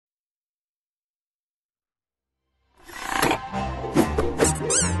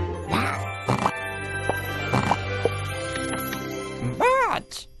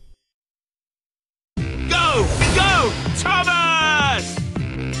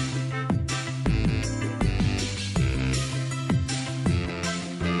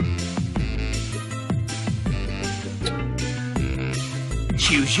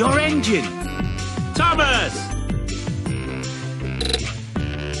Choose your engine. Thomas!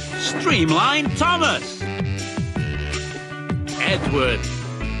 Streamline Thomas. Edward.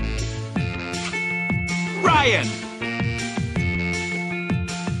 Ryan.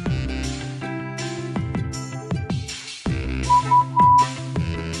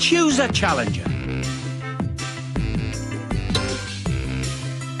 Choose a challenger.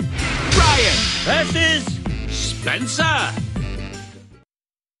 Ryan versus Spencer.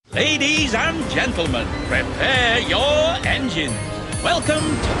 Ladies and gentlemen, prepare your engines. Welcome to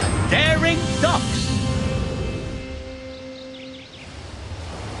the Daring Docks.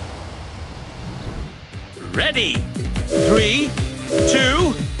 Ready? 3,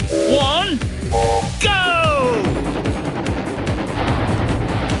 2, 1, go!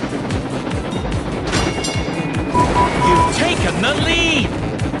 You've taken the lead.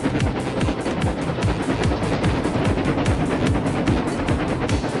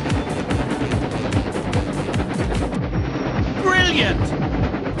 Brilliant!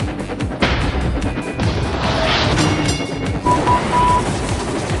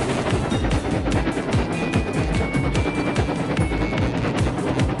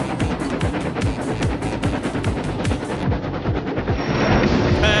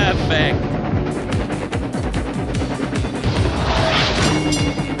 Perfect!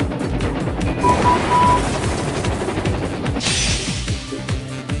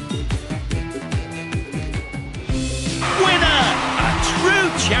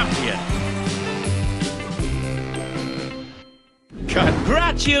 Champion.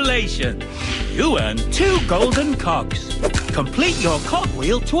 Congratulations! You earned 2 golden cogs. Complete your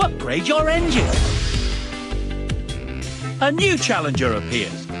cogwheel to upgrade your engine. A new challenger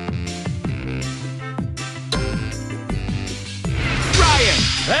appears. Ryan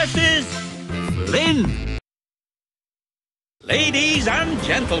versus Flynn. Ladies and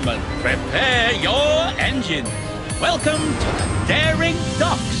gentlemen, prepare your engines. Welcome to the Daring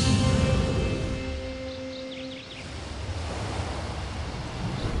Docks.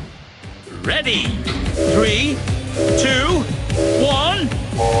 Ready? 3, 2, 1,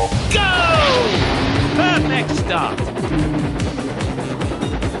 go! Perfect start.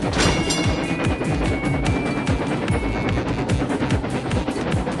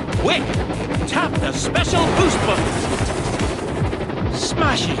 Quick! Tap the special boost button.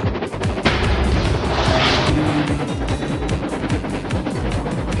 Smashing.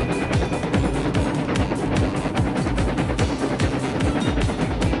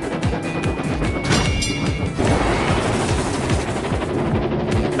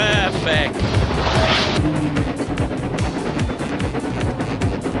 Perfect.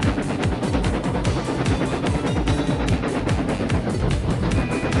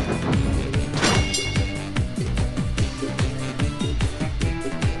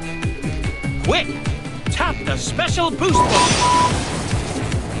 Quick! Tap the special boost button.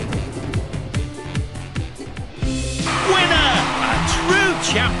 Winner! A true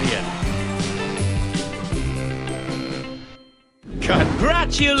champion!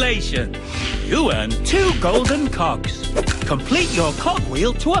 Congratulations! You earned 2 golden cogs. Complete your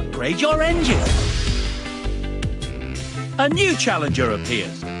cogwheel to upgrade your engine. A new challenger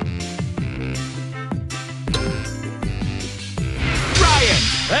appears. Ryan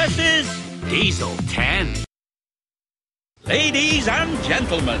versus Diesel 10. Ladies and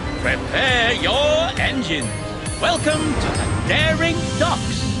gentlemen, prepare your engines. Welcome to the Daring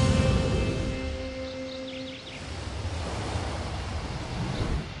Docks.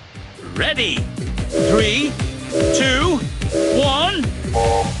 Ready? 3, 2, 1,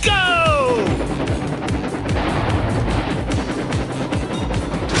 go!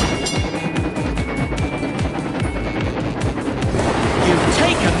 You've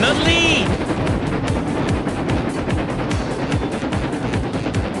taken the lead.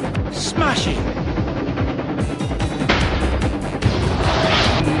 Smashing.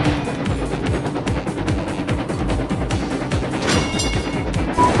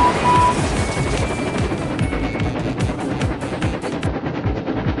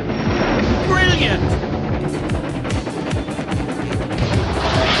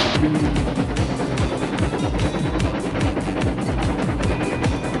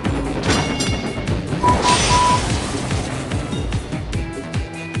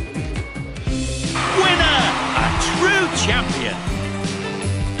 Champion.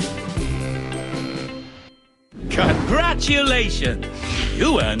 Congratulations!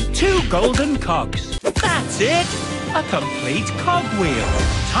 You earned 2 golden cogs. That's it! A complete cogwheel.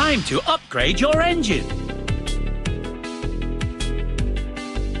 Time to upgrade your engine.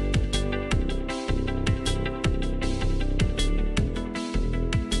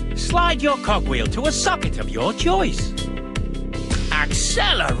 slide your cogwheel to a socket of your choice.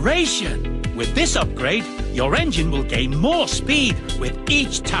 Acceleration! With this upgrade, your engine will gain more speed with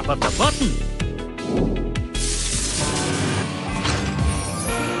each tap of the button.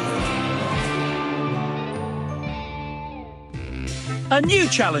 A new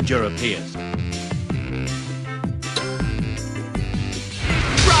challenger appears.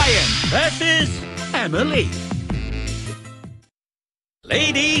 Ryan versus Emily.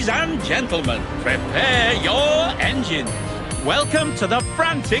 Ladies and gentlemen, prepare your engines. Welcome to the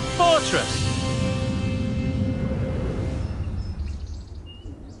Frantic Fortress.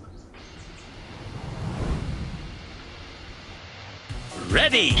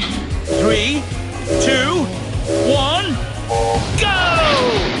 Ready? 3, 2, 1, go!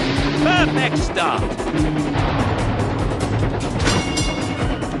 Perfect start.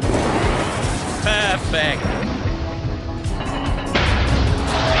 Perfect.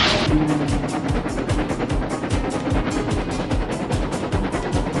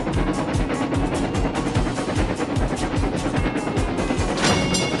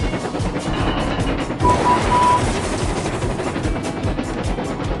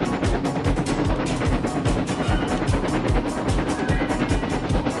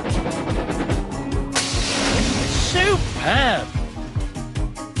 Superb!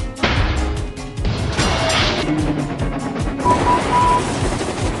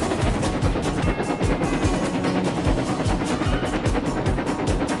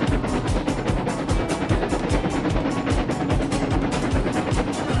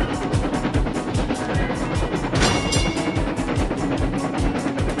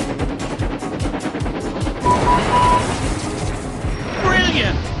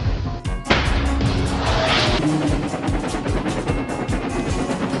 Brilliant!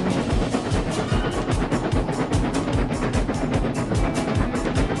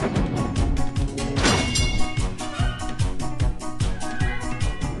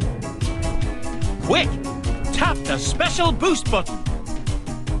 Quick! Tap the special boost button.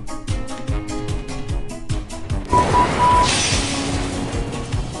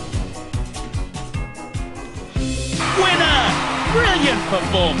 Winner! Brilliant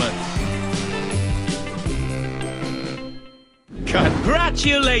performance!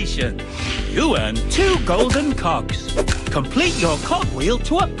 Congratulations! You earn 2 golden cogs. Complete your cogwheel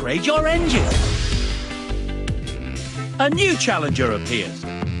to upgrade your engine. A new challenger appears.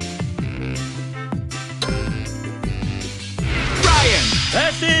 Ryan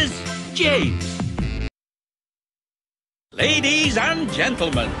versus James. Ladies and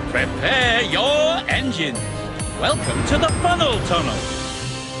gentlemen, prepare your engines. Welcome to the funnel tunnel.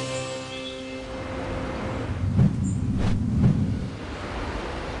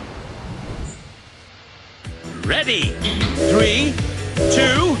 Ready? 3,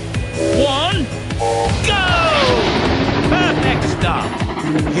 2, 1, go! Perfect start.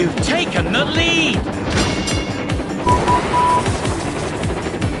 You've taken the lead.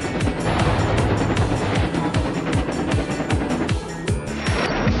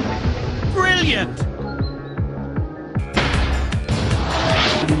 Brilliant!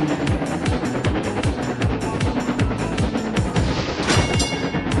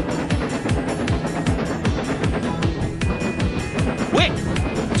 Quick!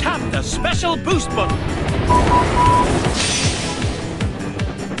 Tap the special boost button.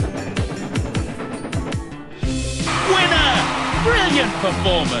 Winner! Brilliant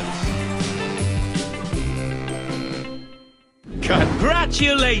performance!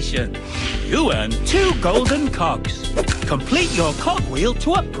 Congratulations! You earn 2 golden cogs. Complete your cogwheel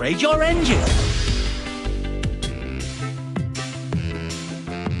to upgrade your engine.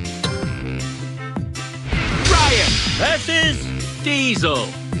 Ryan versus Diesel.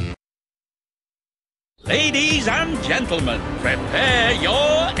 Ladies and gentlemen, prepare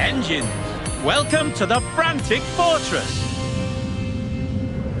your engines. Welcome to the Frantic Fortress.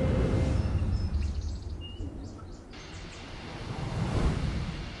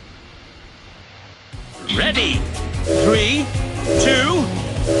 Ready? 3, 2,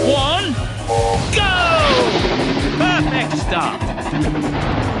 1, go! Perfect start.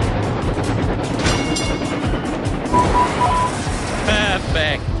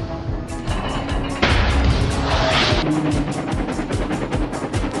 Perfect.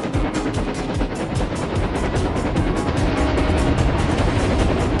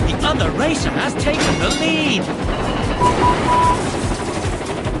 The other racer has taken the lead.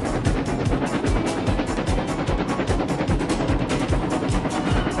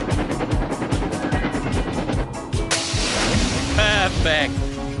 Perfect.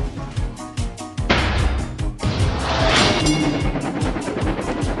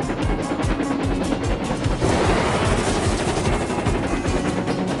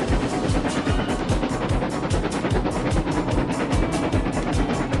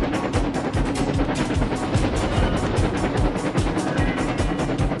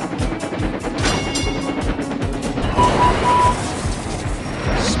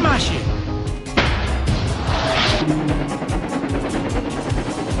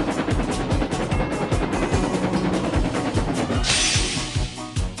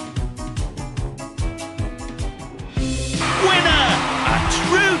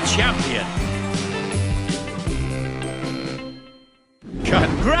 champion.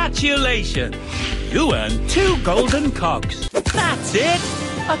 Congratulations! You earned 2 golden cogs. That's it!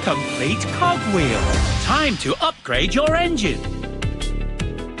 A complete cogwheel. Time to upgrade your engine.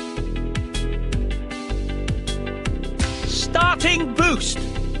 Starting boost.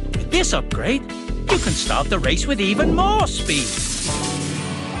 With this upgrade, you can start the race with even more speed.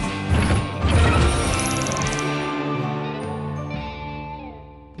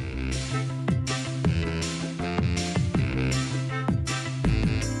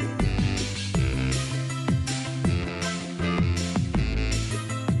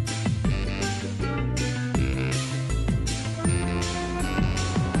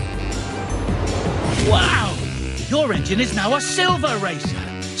 Wow! Your engine is now a silver racer.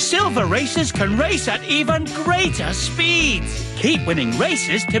 Silver racers can race at even greater speeds. Keep winning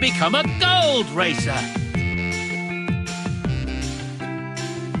races to become a gold racer.